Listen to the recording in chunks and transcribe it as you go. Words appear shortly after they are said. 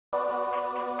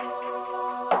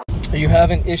Are you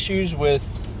having issues with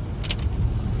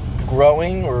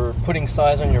growing or putting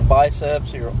size on your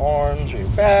biceps or your arms or your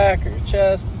back or your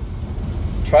chest?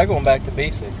 Try going back to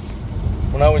basics.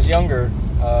 When I was younger,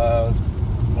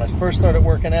 when I first started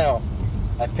working out,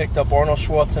 I picked up Arnold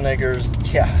Schwarzenegger's,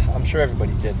 I'm sure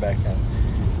everybody did back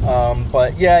then.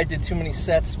 But yeah, I did too many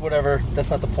sets, whatever, that's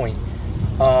not the point.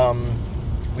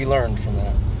 We learned from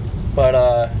that.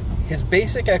 But his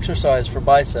basic exercise for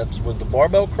biceps was the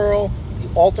barbell curl, the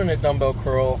alternate dumbbell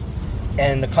curl,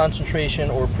 and the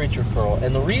concentration or preacher curl.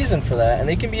 And the reason for that, and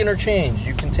they can be interchanged,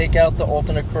 you can take out the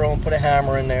alternate curl and put a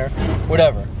hammer in there,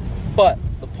 whatever. But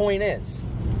the point is,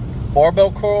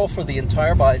 barbell curl for the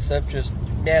entire bicep, just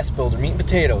mass builder, meat and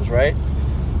potatoes, right?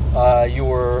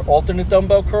 Your alternate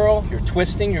dumbbell curl, you're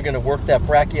twisting, you're going to work that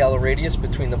brachialar radius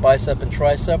between the bicep and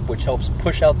tricep, which helps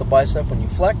push out the bicep when you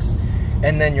flex.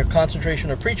 And then your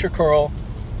concentration or preacher curl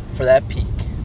for that peak.